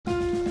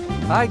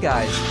Hi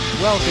guys,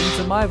 welcome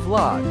to my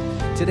vlog.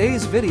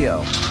 Today's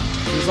video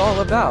is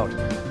all about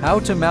how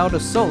to mount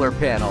a solar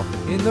panel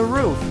in the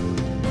roof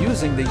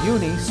using the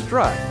Uni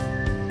strut,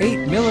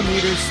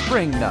 8mm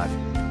spring nut,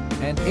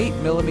 and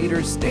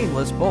 8mm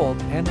stainless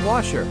bolt and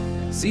washer.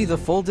 See the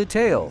full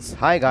details.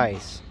 Hi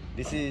guys,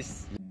 this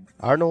is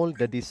Arnold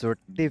the Desert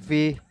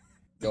TV,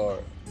 your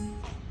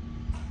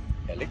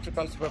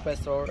electrical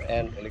supervisor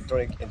and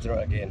electronic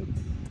engineer again.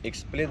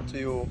 Explain to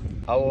you,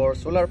 our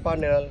solar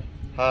panel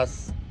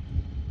has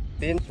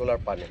 10 solar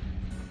panel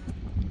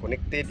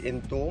connected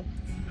into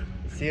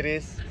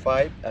series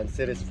 5 and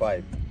series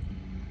 5,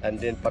 and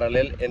then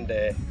parallel in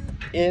the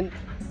end,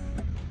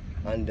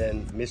 and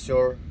then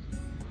measure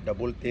the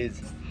voltage,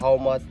 how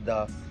much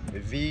the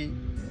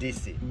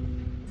VDC.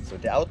 So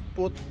the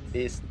output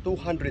is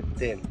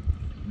 210,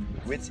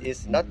 which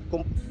is not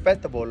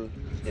compatible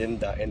in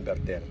the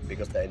inverter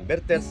because the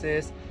inverter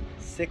says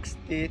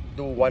 60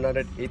 to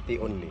 180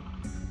 only.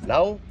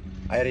 Now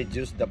I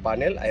reduced the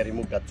panel, I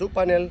removed the 2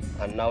 panel,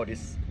 and now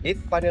this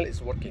 8 panel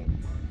is working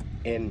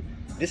in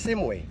the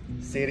same way,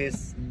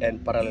 series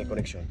and parallel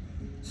connection.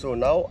 So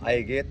now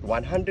I get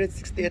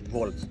 168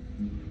 volts.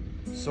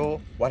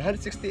 So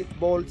 168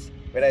 volts,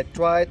 when I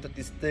try to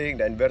testing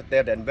the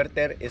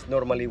inverter is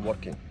normally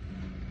working.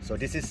 So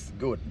this is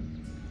good.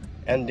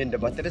 And then the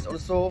batteries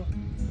also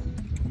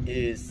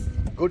is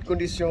good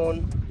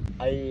condition.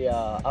 I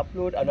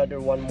upload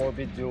another one more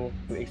video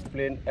to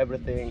explain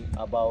everything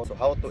about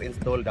how to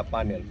install the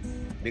panel,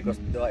 because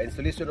the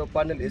installation of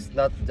panel is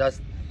not just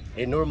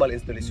a normal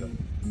installation.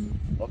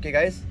 Okay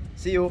guys,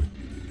 see you.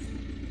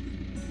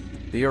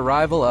 The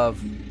arrival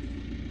of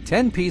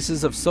 10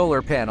 pieces of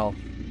solar panel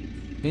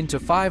into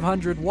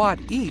 500 watt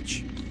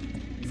each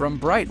from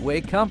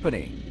Brightway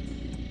Company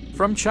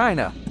from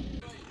China.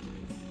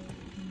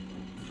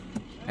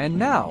 And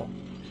now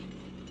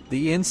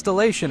the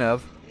installation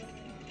of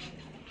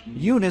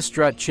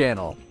Unistrut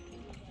channel.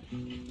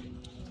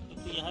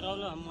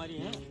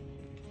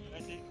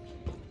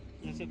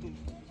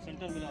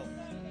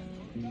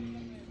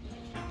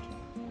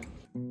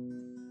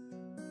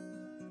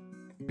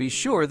 Be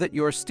sure that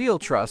your steel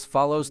truss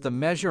follows the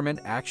measurement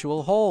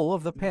actual hole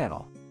of the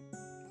panel.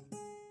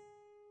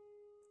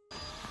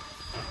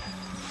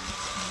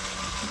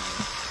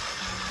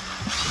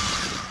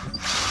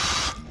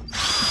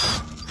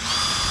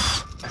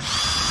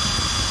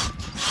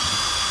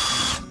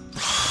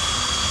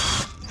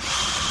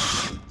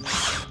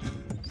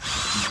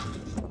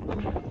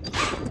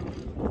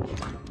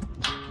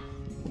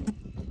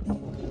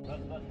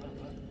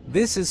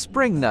 This is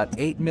spring nut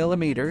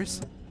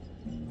 8mm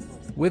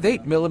with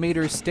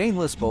 8mm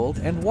stainless bolt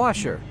and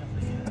washer.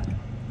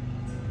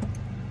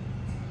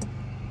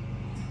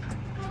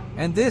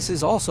 And this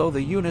is also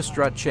the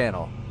Unistrut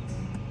channel.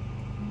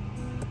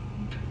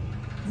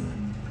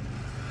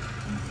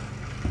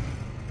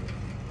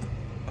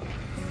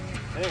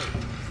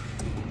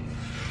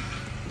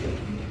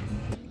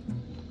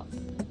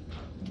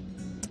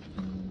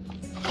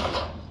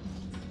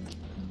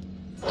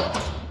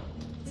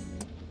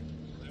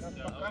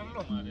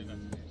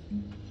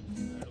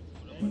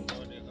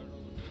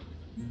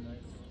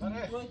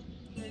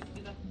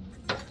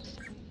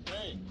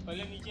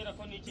 पहले नीचे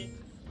रखो, नीचे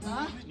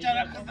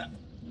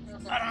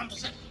आराम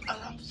से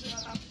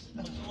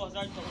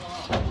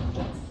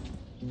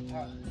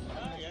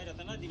यार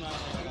इतना दिमाग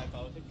नहीं लगा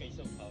पाओ तो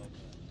कैसे उठाओ।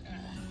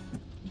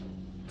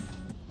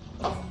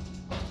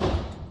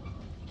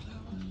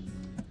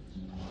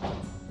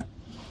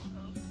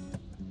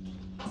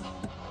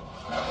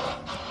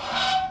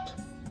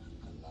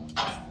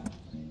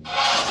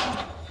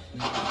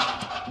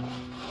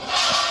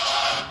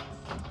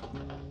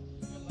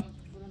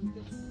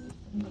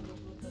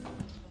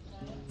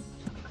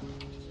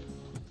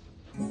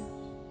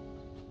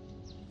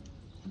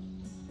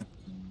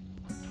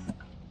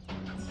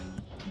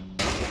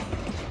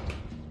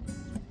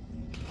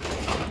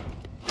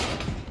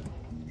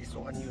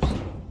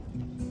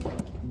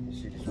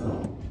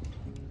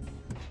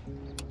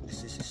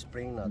 This is a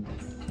spring nut.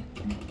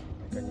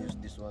 I can use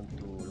this one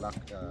to lock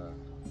the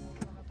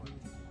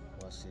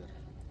washer.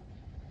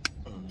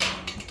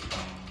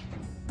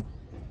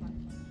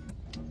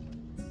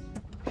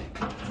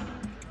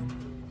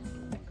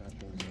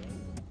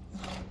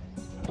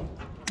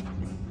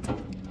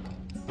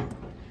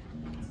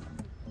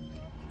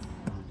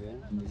 And then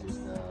this is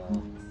the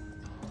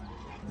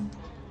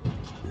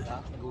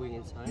lock going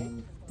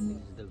inside. This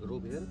is the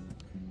groove here.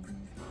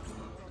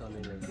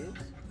 Coming like this.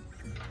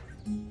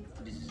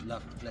 This is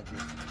locked like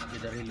this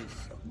with a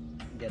release.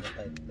 Get it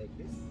tight like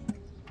this.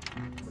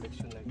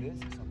 Connection like this.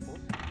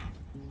 Support.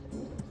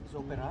 It's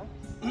opera.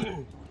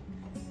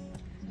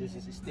 This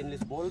is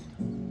stainless bolt.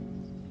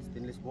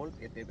 Stainless bolt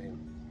 8mm.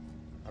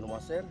 And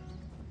washer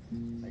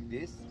like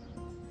this.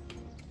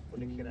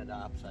 Connection at the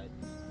upside.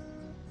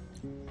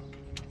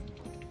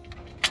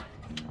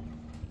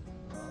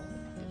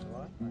 This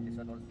one and this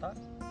one on top.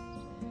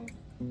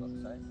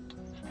 Backside.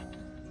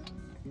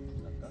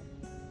 Like that.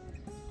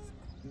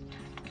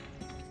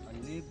 And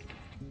leave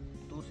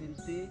 2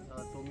 cm,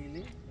 2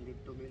 milli, leave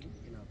 2 milli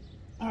enough.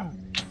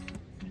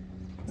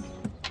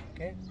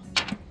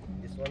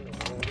 one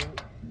rolling,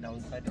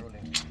 downside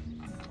rolling.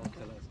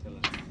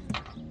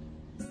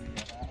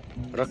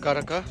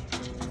 Raka.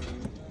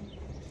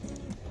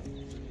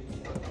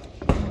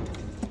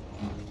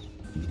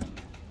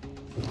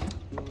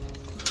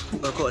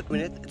 Ako, 1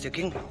 minute,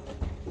 checking.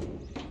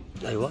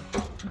 Aywa,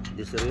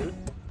 this real.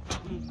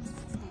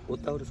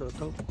 Utaw, this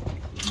utaw.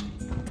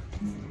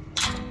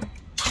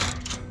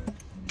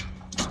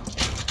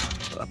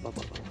 Up.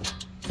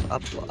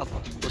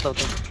 Utaw.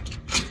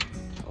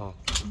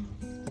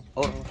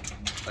 Oh,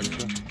 ayos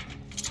na.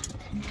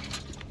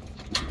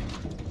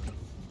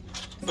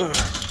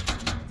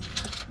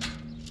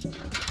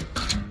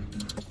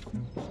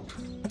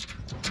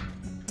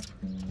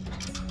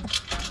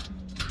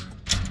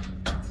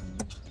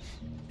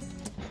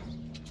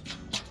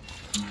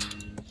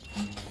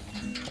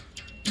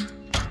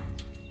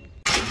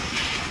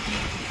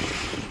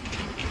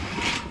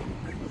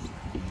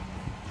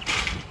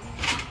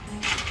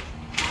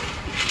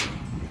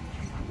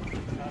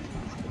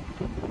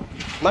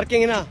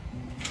 Marking na.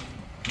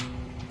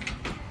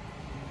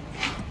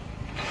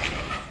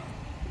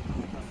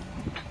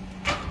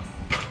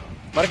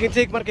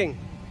 Marking.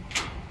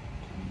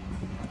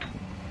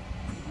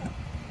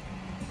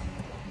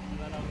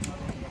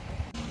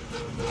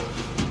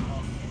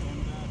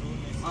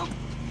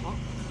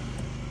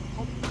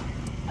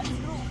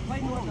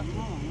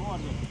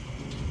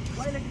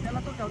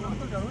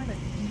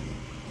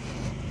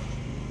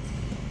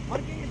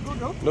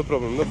 No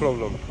problem.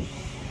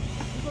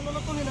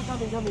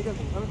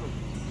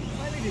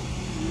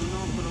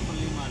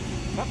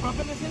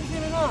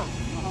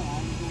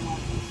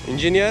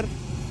 Engineer,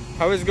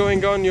 how is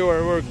going on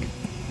your work?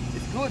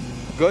 It's good.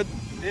 Good?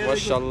 Very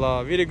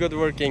Mashallah, very good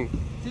working.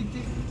 Tick.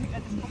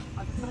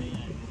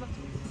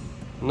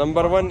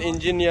 Number 1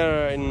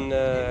 engineer in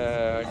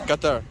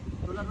Qatar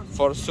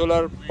for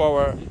solar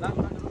power. This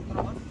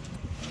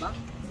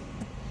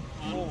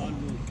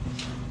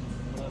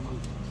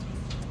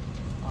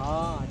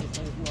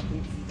one is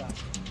working.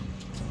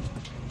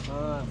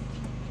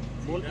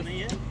 Bolt नहीं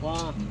है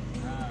वहाँ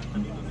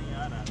तभी तो नहीं आ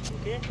रहा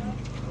okay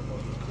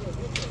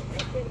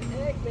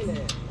एक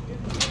minute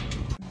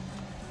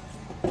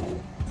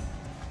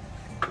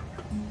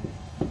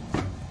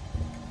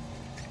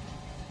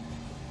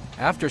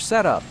After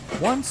setup,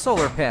 one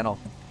solar panel.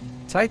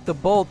 Tight the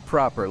bolt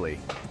properly.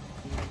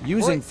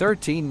 Using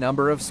 13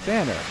 number of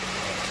spanner.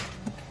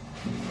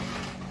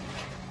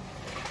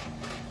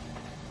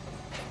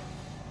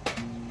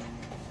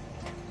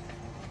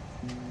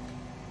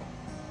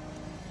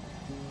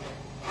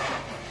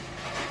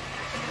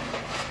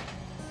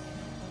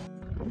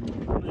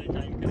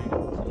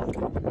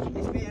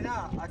 इसमें है ना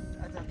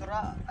अच्छा थोड़ा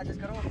एडजस्ट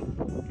करो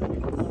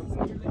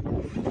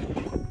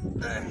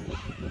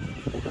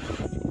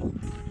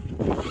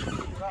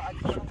थोड़ा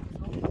एडजस्ट करो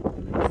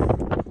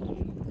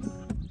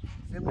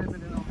सेम लेवल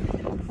लेना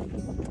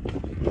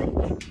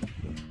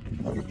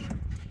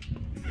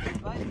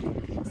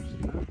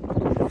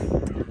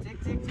चेक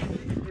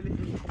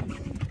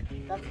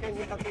टच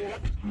करेंगे तब ये ना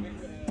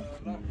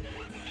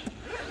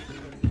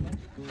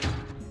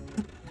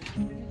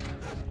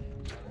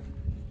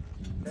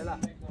चला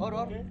और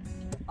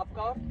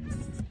आपका और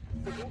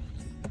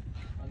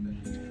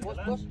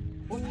पोस्ट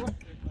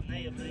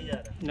नहीं अब नहीं जा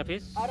रहा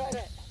नफीस आ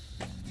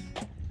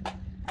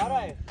रहा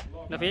है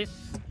नफीस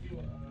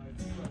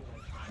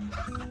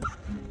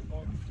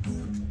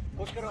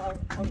पोस्ट करो और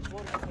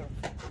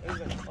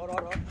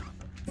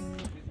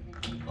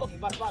ओके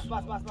बस कलस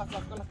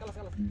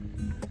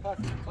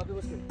अभी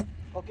मुश्किल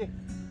ओके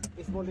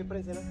स्मॉल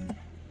डिफरेंस है ना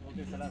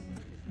ओके चला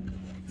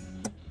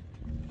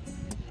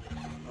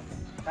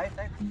टाइट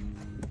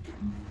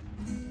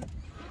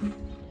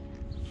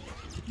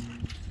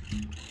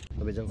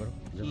अबे जाओ करो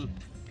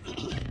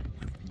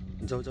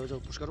जाओ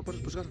पुश कर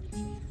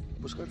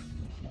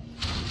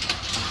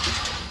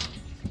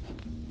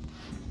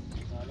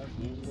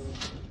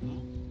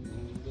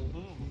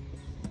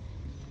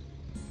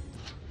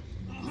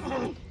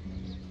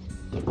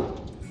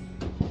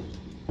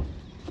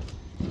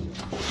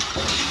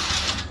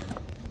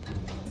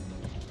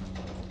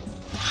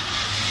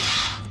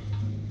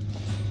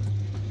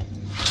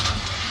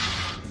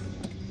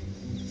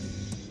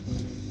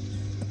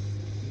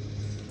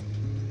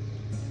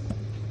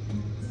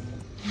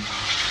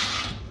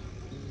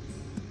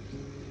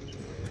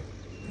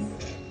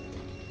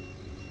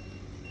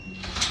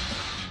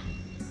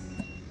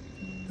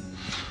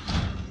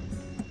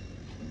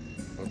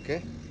okay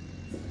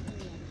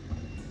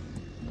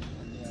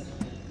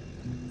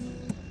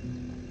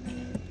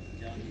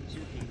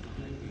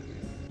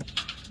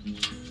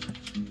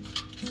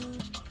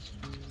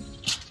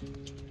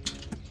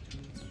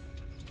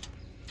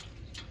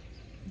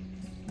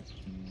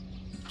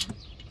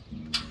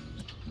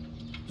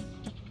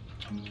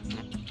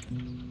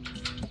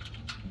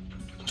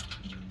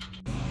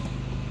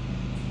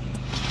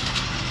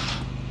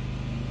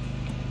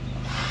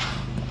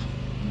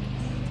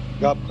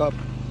Kap.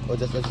 Oh,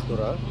 just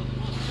Tura.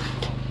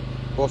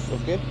 Post,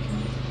 okay?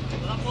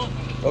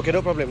 Okay,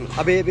 no problem.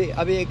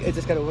 Abhi,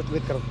 adjust karo,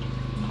 wait karo.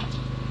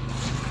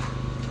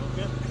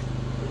 Okay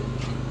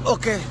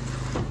okay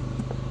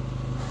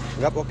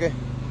गप ओके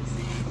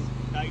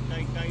टाइट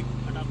टाइट टाइट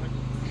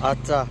फटाफट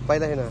अच्छा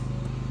पहिला है ना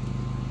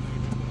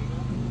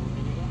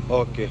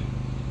okay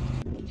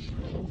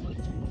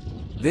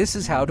This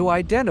is how to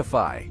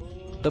identify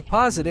the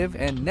positive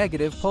and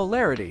negative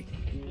polarity.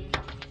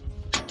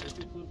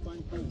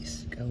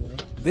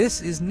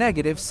 This is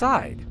negative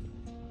side,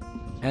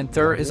 and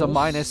there is a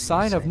minus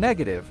sign of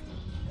negative.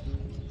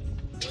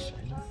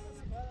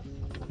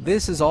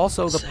 This is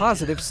also the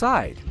positive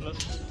side,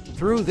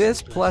 through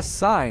this plus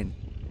sign.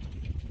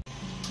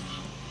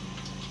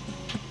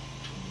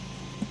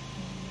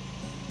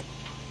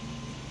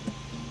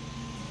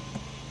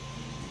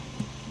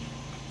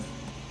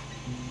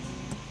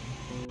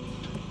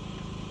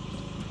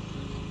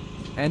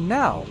 And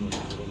now,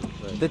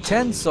 the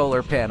 10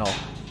 solar panel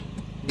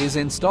is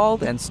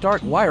installed and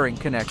start wiring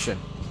connection.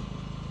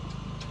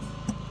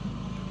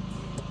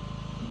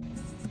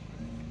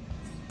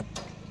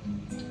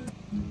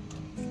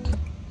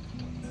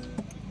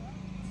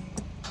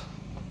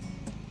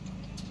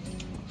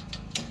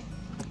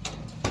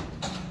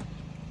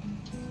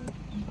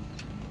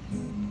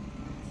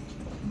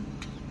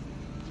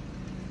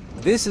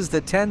 This is the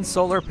 10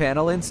 solar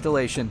panel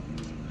installation,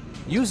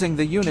 using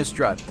the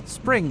unistrut,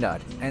 spring nut,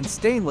 and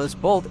stainless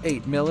bolt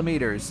 8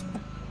 mm.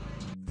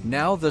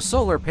 Now the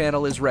solar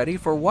panel is ready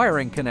for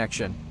wiring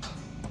connection.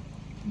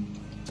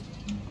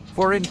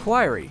 For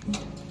inquiry,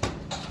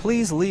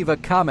 please leave a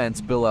comments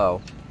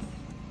below.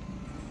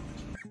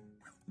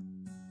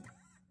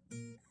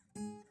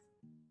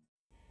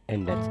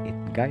 And that's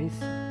it, guys.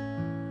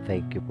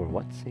 Thank you for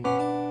watching.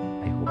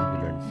 I hope you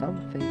learned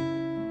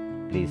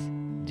something. Please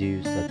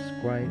do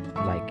subscribe,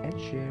 like, and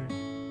share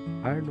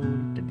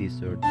Arnold the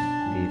Desert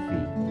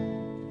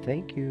TV.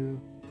 Thank you.